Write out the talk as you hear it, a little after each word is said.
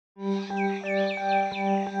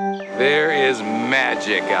There is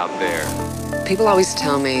magic out there. People always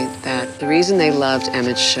tell me that the reason they loved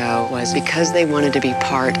Emmett's show was because they wanted to be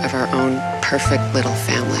part of our own perfect little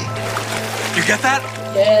family. You get that?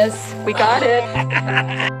 Yes, we got it.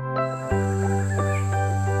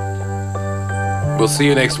 We'll see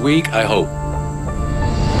you next week, I hope.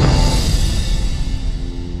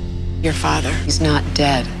 Your father, he's not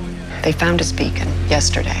dead. They found his beacon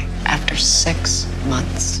yesterday, after 6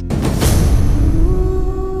 months.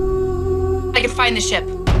 I can find the ship.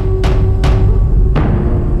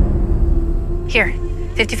 Here,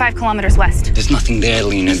 55 kilometers west. There's nothing there,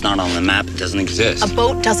 Lena. It's not on the map. It doesn't exist. A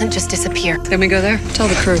boat doesn't just disappear. Can we go there? Tell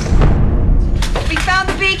the crew. We found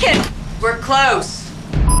the beacon. We're close.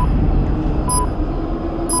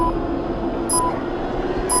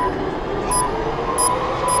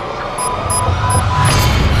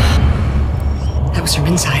 That was from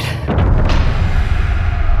inside.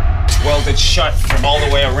 It's welded shut from all the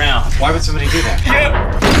way around. Why would somebody do that? What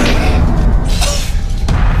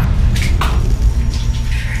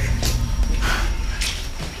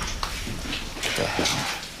the hell?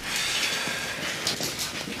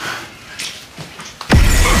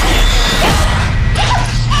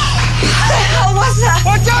 What the hell was that?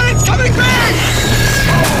 Watch out! It's coming back!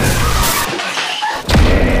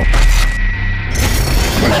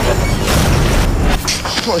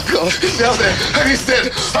 Oh my God, he's down there, and he's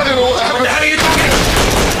dead. I don't know what happened. How are you doing?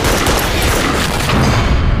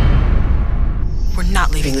 We're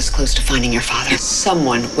not leaving this close to finding your father.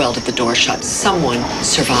 Someone welded the door shut. Someone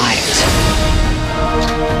survived.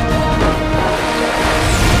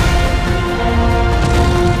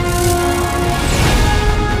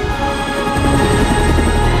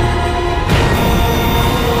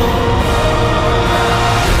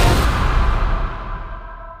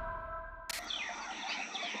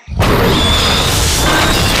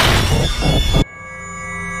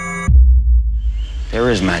 There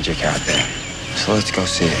is magic out there, so let's go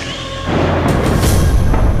see it.